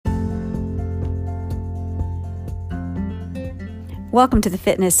Welcome to the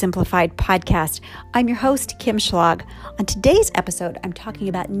Fitness Simplified podcast. I'm your host, Kim Schlag. On today's episode, I'm talking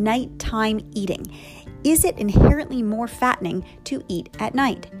about nighttime eating. Is it inherently more fattening to eat at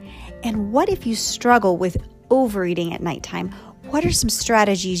night? And what if you struggle with overeating at nighttime? What are some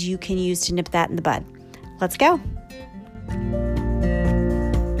strategies you can use to nip that in the bud? Let's go.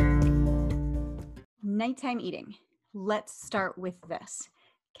 Nighttime eating. Let's start with this.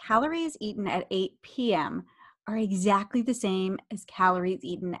 Calories eaten at 8 p.m. are exactly the same as calories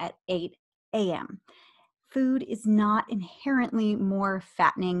eaten at 8 a.m. Food is not inherently more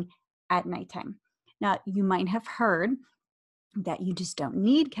fattening at nighttime. Now, you might have heard that you just don't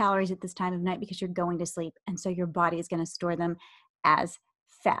need calories at this time of night because you're going to sleep, and so your body is going to store them as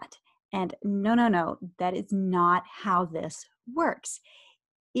fat. And no, that is not how this works.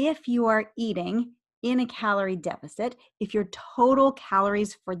 If you are eating in a calorie deficit, if your total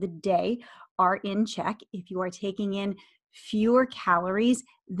calories for the day are in check, if you are taking in fewer calories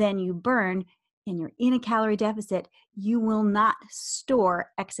than you burn and you're in a calorie deficit, you will not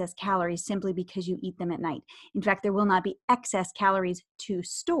store excess calories simply because you eat them at night. In fact, there will not be excess calories to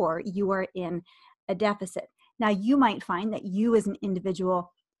store. You are in a deficit. Now, you might find that you as an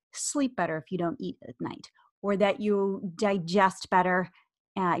individual sleep better if you don't eat at night, or that you digest better.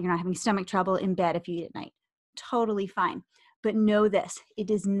 You're not having stomach trouble in bed if you eat at night. Totally fine. But know this,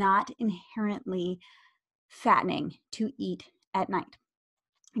 it is not inherently fattening to eat at night.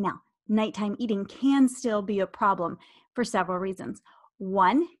 Now, nighttime eating can still be a problem for several reasons.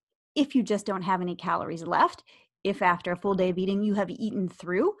 One, if you just don't have any calories left, if after a full day of eating you have eaten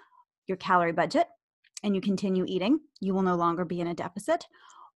through your calorie budget and you continue eating, you will no longer be in a deficit.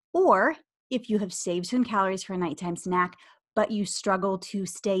 Or if you have saved some calories for a nighttime snack, but you struggle to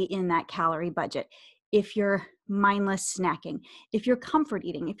stay in that calorie budget. If you're mindless snacking, if you're comfort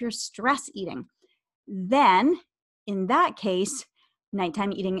eating, if you're stress eating, then in that case,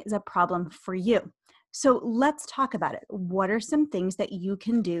 nighttime eating is a problem for you. So let's talk about it. What are some things that you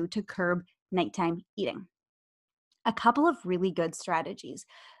can do to curb nighttime eating? A couple of really good strategies.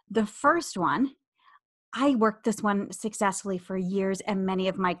 The first one, I worked this one successfully for years, and many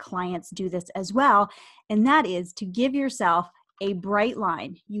of my clients do this as well, and that is to give yourself a bright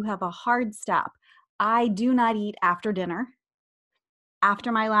line. You have a hard stop. I do not eat after dinner.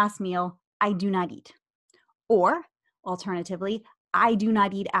 After my last meal, I do not eat. Or, alternatively, I do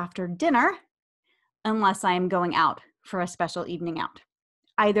not eat after dinner unless I am going out for a special evening out.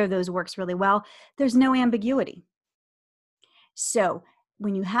 Either of those works really well. There's no ambiguity. So,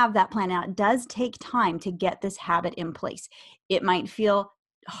 when you have that plan out, it does take time to get this habit in place. It might feel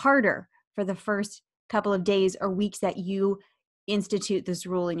harder for the first couple of days or weeks that you institute this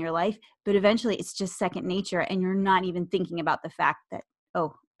rule in your life, but eventually it's just second nature and you're not even thinking about the fact that,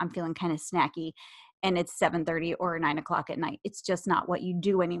 oh, I'm feeling kind of snacky and it's 7:30 or 9 o'clock at night. It's just not what you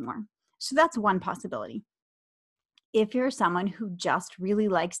do anymore. So that's one possibility. If you're someone who just really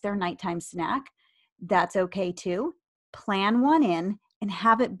likes their nighttime snack, that's okay too. Plan one in and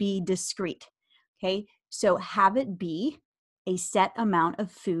have it be discreet, okay? So have it be a set amount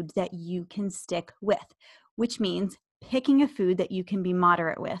of food that you can stick with, which means picking a food that you can be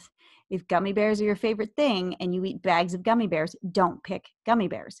moderate with. If gummy bears are your favorite thing and you eat bags of gummy bears, don't pick gummy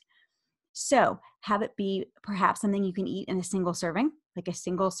bears. So have it be perhaps something you can eat in a single serving, like a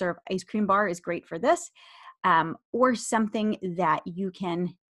single serve ice cream bar is great for this, or something that you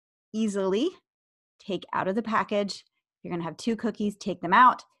can easily take out of the package. You're going to have 2 cookies, take them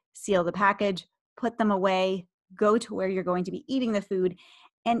out, seal the package, put them away, go to where you're going to be eating the food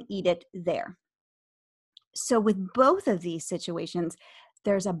and eat it there. So with both of these situations,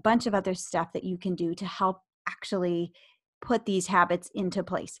 there's a bunch of other stuff that you can do to help actually put these habits into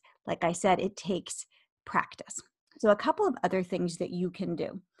place. Like I said, it takes practice. So a couple of other things that you can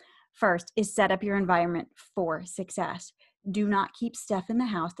do. First is set up your environment for success. Do not keep stuff in the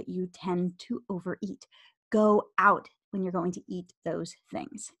house that you tend to overeat. Go out when you're going to eat those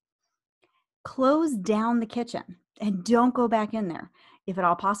things. Close down the kitchen and don't go back in there. If at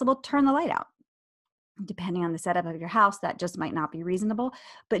all possible, turn the light out. Depending on the setup of your house, that just might not be reasonable,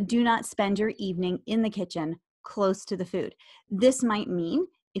 but do not spend your evening in the kitchen close to the food. This might mean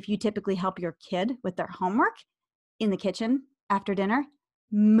if you typically help your kid with their homework in the kitchen after dinner,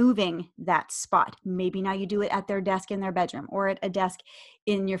 moving that spot. Maybe now you do it at their desk in their bedroom or at a desk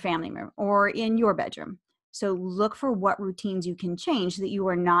in your family room or in your bedroom. So look for what routines you can change so that you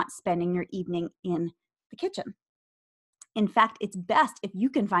are not spending your evening in the kitchen. In fact, it's best if you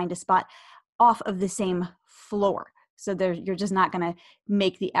can find a spot off of the same floor. So you're just not going to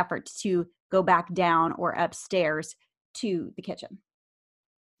make the effort to go back down or upstairs to the kitchen.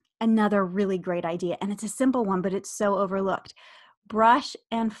 Another really great idea, and it's a simple one, but it's so overlooked. brush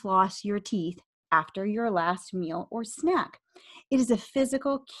and floss your teeth after your last meal or snack. It is a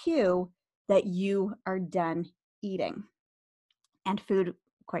physical cue that you are done eating. And food,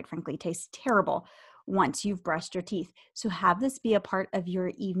 quite frankly, tastes terrible once you've brushed your teeth. So have this be a part of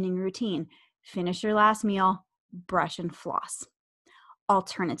your evening routine. Finish your last meal, brush and floss.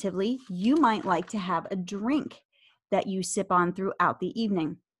 Alternatively, you might like to have a drink that you sip on throughout the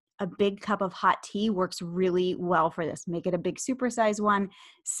evening. A big cup of hot tea works really well for this. Make it a big supersize one.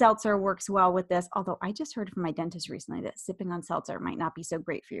 Seltzer works well with this, although I just heard from my dentist recently that sipping on seltzer might not be so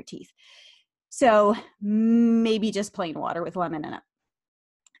great for your teeth. So maybe just plain water with lemon in it.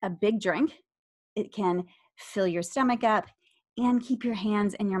 A big drink, it can fill your stomach up and keep your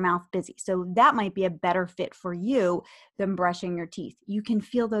hands and your mouth busy. So that might be a better fit for you than brushing your teeth. You can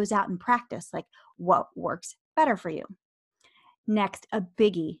feel those out in practice, like what works better for you. Next, a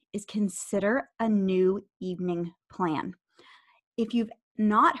biggie is consider a new evening plan. If you've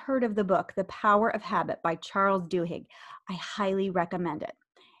not heard of the book, The Power of Habit by Charles Duhigg, I highly recommend it.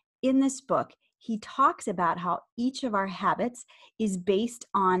 In this book, he talks about how each of our habits is based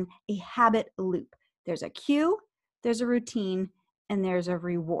on a habit loop. There's a cue, there's a routine, and there's a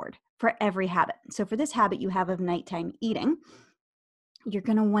reward for every habit. So for this habit you have of nighttime eating, you're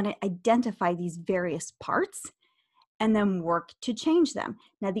going to want to identify these various parts and then work to change them.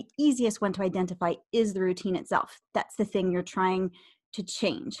 Now, the easiest one to identify is the routine itself. That's the thing you're trying to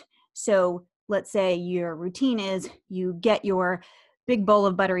change. So let's say your routine is you get your big bowl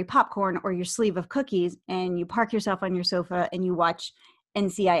of buttery popcorn or your sleeve of cookies and you park yourself on your sofa and you watch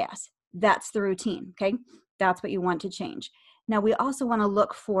NCIS. That's the routine, okay? That's what you want to change. Now, we also want to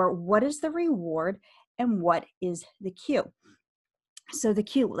look for what is the reward and what is the cue. So the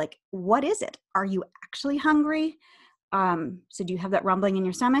cue, like, what is it? Are you actually hungry? So do you have that rumbling in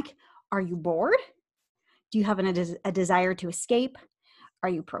your stomach? Are you bored? Do you have a desire to escape? Are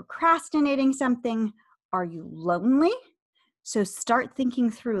you procrastinating something? Are you lonely? So start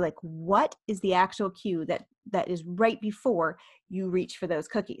thinking through, like, what is the actual cue that is right before you reach for those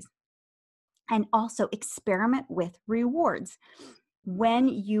cookies? And also experiment with rewards. When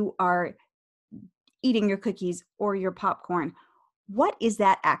you are eating your cookies or your popcorn, what is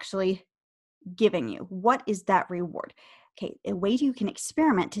that actually giving you? What is that reward? Okay, a way you can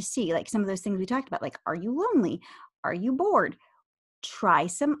experiment to see, like some of those things we talked about, like, are you lonely? Are you bored? Try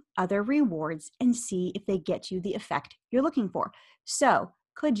some other rewards and see if they get you the effect you're looking for. So,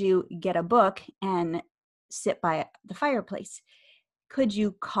 could you get a book and sit by the fireplace? Could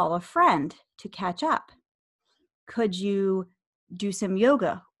you call a friend to catch up? Could you do some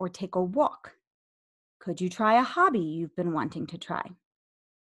yoga or take a walk? Could you try a hobby you've been wanting to try?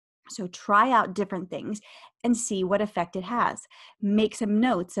 So try out different things and see what effect it has. Make some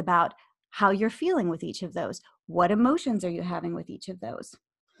notes about how you're feeling with each of those. What emotions are you having with each of those?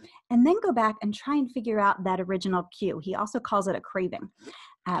 And then go back and try and figure out that original cue. He also calls it a craving.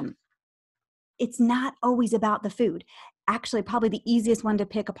 It's not always about the food. Actually, probably the easiest one to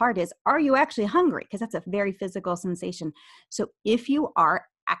pick apart is, are you actually hungry? Because that's a very physical sensation. So if you are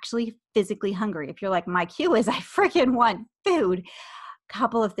actually physically hungry, if you're like, my cue is I freaking want food,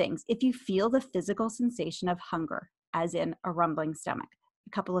 couple of things. If you feel the physical sensation of hunger, as in a rumbling stomach, a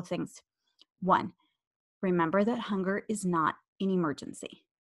couple of things. One, remember that hunger is not an emergency.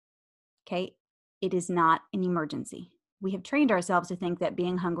 Okay? It is not an emergency. We have trained ourselves to think that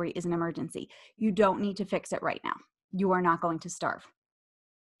being hungry is an emergency. You don't need to fix it right now. You are not going to starve.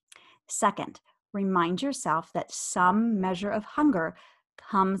 Second, remind yourself that some measure of hunger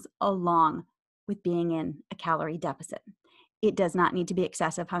comes along with being in a calorie deficit. It does not need to be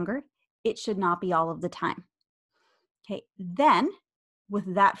excessive hunger. It should not be all of the time. Okay, then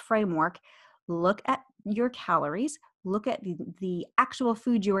with that framework, look at your calories, look at the actual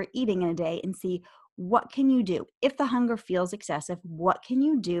food you are eating in a day and see what can you do. If the hunger feels excessive, what can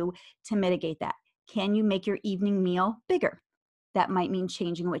you do to mitigate that? Can you make your evening meal bigger? That might mean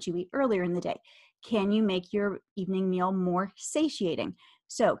changing what you eat earlier in the day. Can you make your evening meal more satiating?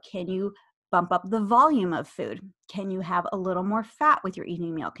 So can you bump up the volume of food? Can you have a little more fat with your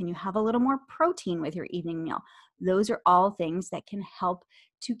evening meal? Can you have a little more protein with your evening meal? Those are all things that can help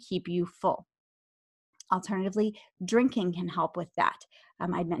to keep you full. Alternatively, drinking can help with that.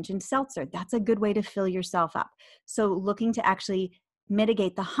 I mentioned seltzer. That's a good way to fill yourself up. So looking to actually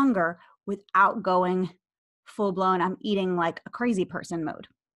mitigate the hunger without going full blown, I'm eating like a crazy person mode.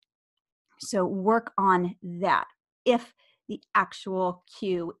 So work on that. If the actual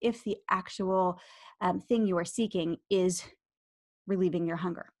cue, if the actual thing you are seeking is relieving your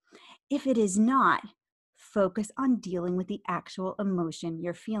hunger. If it is not, focus on dealing with the actual emotion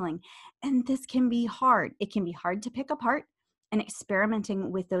you're feeling. And this can be hard. It can be hard to pick apart. And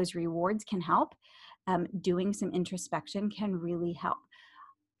experimenting with those rewards can help. Doing some introspection can really help.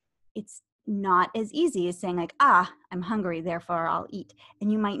 It's not as easy as saying like, I'm hungry, therefore I'll eat.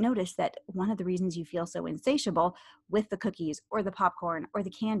 And you might notice that one of the reasons you feel so insatiable with the cookies or the popcorn or the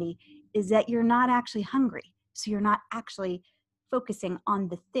candy is that you're not actually hungry. So you're not actually focusing on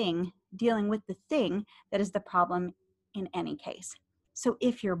the thing, dealing with the thing that is the problem in any case. So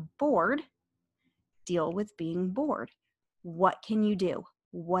if you're bored, deal with being bored. What can you do?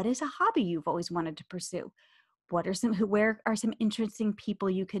 What is a hobby you've always wanted to pursue? Where are some interesting people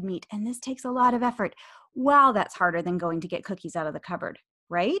you could meet? And this takes a lot of effort. Wow, that's harder than going to get cookies out of the cupboard,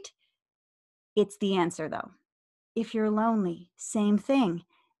 right? It's the answer though. If you're lonely, same thing.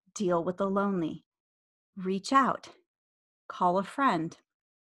 Deal with the lonely. Reach out. Call a friend.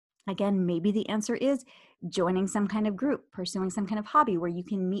 Again, maybe the answer is joining some kind of group, pursuing some kind of hobby where you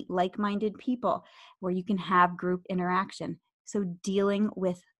can meet like-minded people, where you can have group interaction. So dealing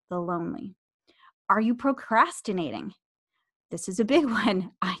with the lonely. Are you procrastinating? This is a big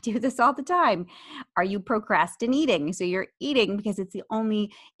one. I do this all the time. Are you procrastinating? So you're eating because it's the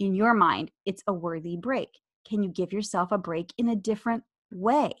only, in your mind, it's a worthy break. Can you give yourself a break in a different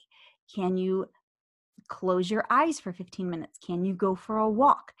way? Can you close your eyes for 15 minutes? Can you go for a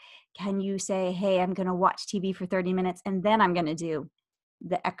walk? Can you say, hey, I'm going to watch TV for 30 minutes and then I'm going to do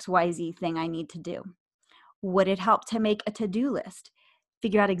the XYZ thing I need to do? Would it help to make a to-do list?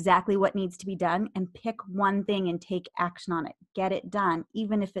 Figure out exactly what needs to be done and pick one thing and take action on it. Get it done,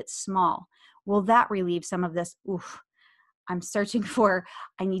 even if it's small. Will that relieve some of this, I'm searching for,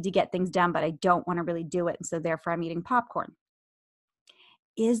 I need to get things done, but I don't want to really do it, and so therefore I'm eating popcorn?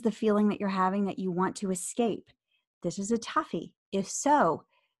 Is the feeling that you're having that you want to escape? This is a toughie. If so,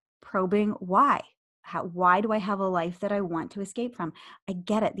 probing why. Why do I have a life that I want to escape from? I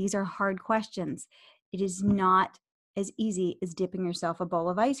get it. These are hard questions. It is not as easy as dipping yourself a bowl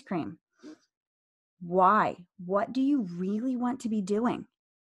of ice cream. Why? What do you really want to be doing?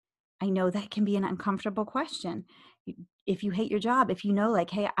 I know that can be an uncomfortable question. If you hate your job, if you know like,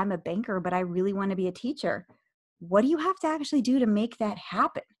 hey, I'm a banker, but I really want to be a teacher, what do you have to actually do to make that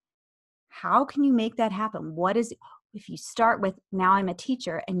happen? How can you make that happen? If you start with, now I'm a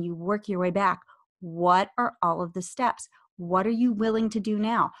teacher, and you work your way back, what are all of the steps? What are you willing to do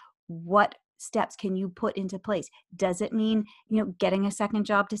now? What steps can you put into place? Does it mean, getting a second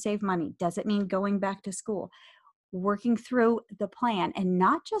job to save money? Does it mean going back to school? Working through the plan and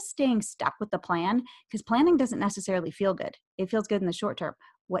not just staying stuck with the plan, because planning doesn't necessarily feel good. It feels good in the short term.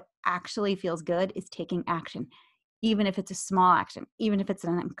 What actually feels good is taking action, even if it's a small action, even if it's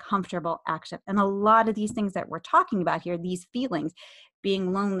an uncomfortable action. And a lot of these things that we're talking about here, these feelings,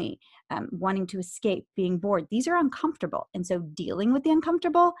 being lonely, wanting to escape, being bored, these are uncomfortable. And so dealing with the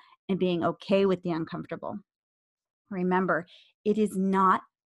uncomfortable and being okay with the uncomfortable. Remember, it is not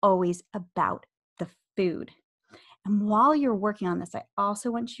always about the food. And while you're working on this, I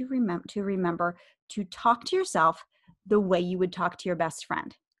also want you to remember to talk to yourself the way you would talk to your best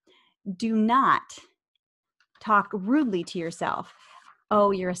friend. Do not talk rudely to yourself.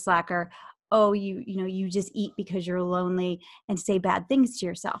 Oh, you're a slacker. Oh, you just eat because you're lonely, and say bad things to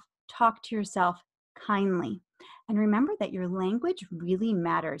yourself. Talk to yourself kindly. And remember that your language really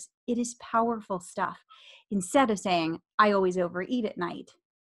matters. It is powerful stuff. Instead of saying, I always overeat at night,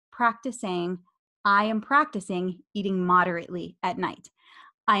 practice saying, I am practicing eating moderately at night.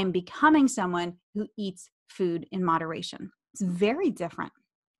 I am becoming someone who eats food in moderation. It's very different.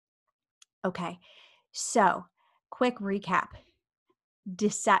 Okay, so quick recap.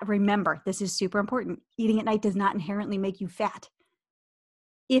 Remember, this is super important. Eating at night does not inherently make you fat.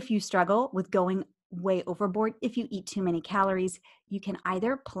 If you struggle with going way overboard, if you eat too many calories, you can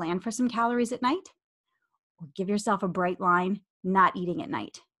either plan for some calories at night or give yourself a bright line, not eating at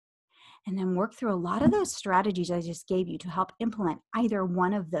night. And then work through a lot of those strategies I just gave you to help implement either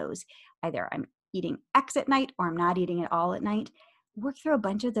one of those. Either I'm eating X at night or I'm not eating at all at night. Work through a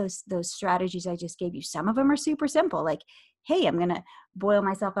bunch of those strategies I just gave you. Some of them are super simple, like, hey, I'm going to boil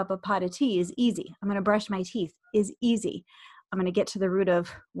myself up a pot of tea is easy. I'm going to brush my teeth is easy. I'm going to get to the root of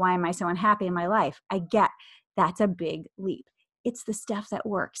why am I so unhappy in my life? I get that's a big leap. It's the stuff that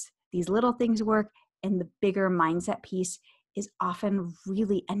works. These little things work, and the bigger mindset piece is often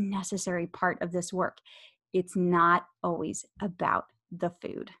really a necessary part of this work. It's not always about the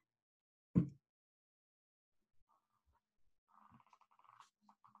food.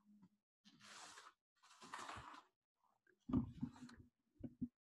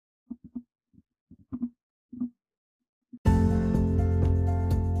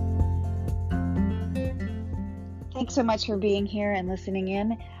 Thanks so much for being here and listening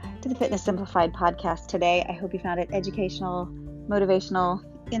in to the Fitness Simplified podcast today. I hope you found it educational, motivational,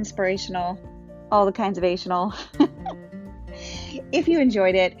 inspirational, all the kinds of ational. If you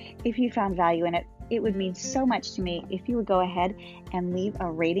enjoyed it, if you found value in it, it would mean so much to me if you would go ahead and leave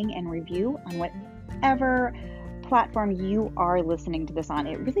a rating and review on whatever platform you are listening to this on.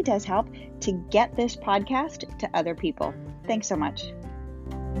 It really does help to get this podcast to other people. Thanks so much.